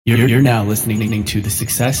You're now listening to the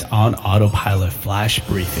Success on Autopilot Flash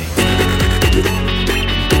Briefing.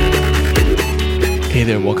 Hey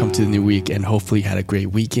there, welcome to the new week, and hopefully you had a great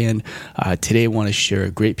weekend. Today I want to share a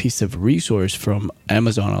great piece of resource from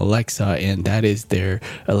Amazon Alexa, and that is their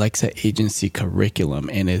Alexa Agency Curriculum.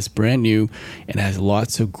 And it's brand new and has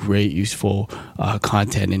lots of great, useful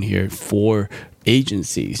content in here for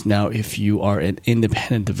agencies. Now, if you are an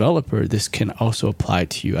independent developer, this can also apply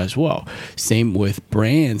to you as well. Same with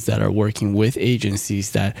brands that are working with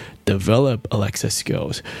agencies that develop Alexa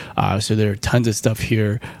skills. So there are tons of stuff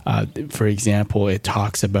here. For example, it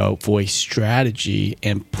talks about voice strategy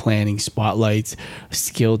and planning spotlights,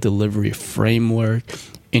 skill delivery framework,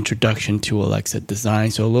 introduction to Alexa design.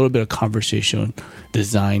 So a little bit of conversation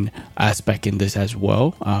design aspect in this as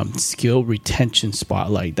well. Skill retention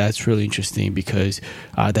spotlight. That's really interesting because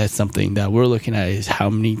that's something that we're looking at is how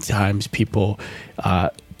many times people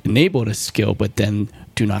enable a skill but then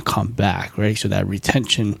do not come back, right? So that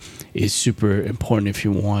retention is super important if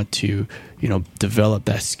you want to, develop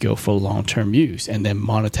that skill for long-term use, and then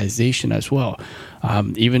monetization as well.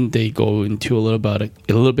 Even they go into a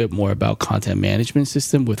little bit more about content management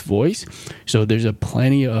system with voice. So there's a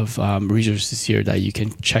plenty of resources here that you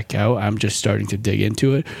can check out. I'm just starting to dig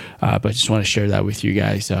into it, but I just want to share that with you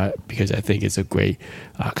guys because I think it's a great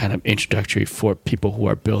kind of introductory for people who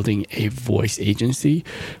are building a voice agency.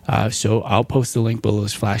 So I'll post the link below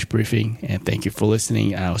this flash briefing, and thank you for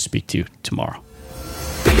listening. I'll speak to you tomorrow.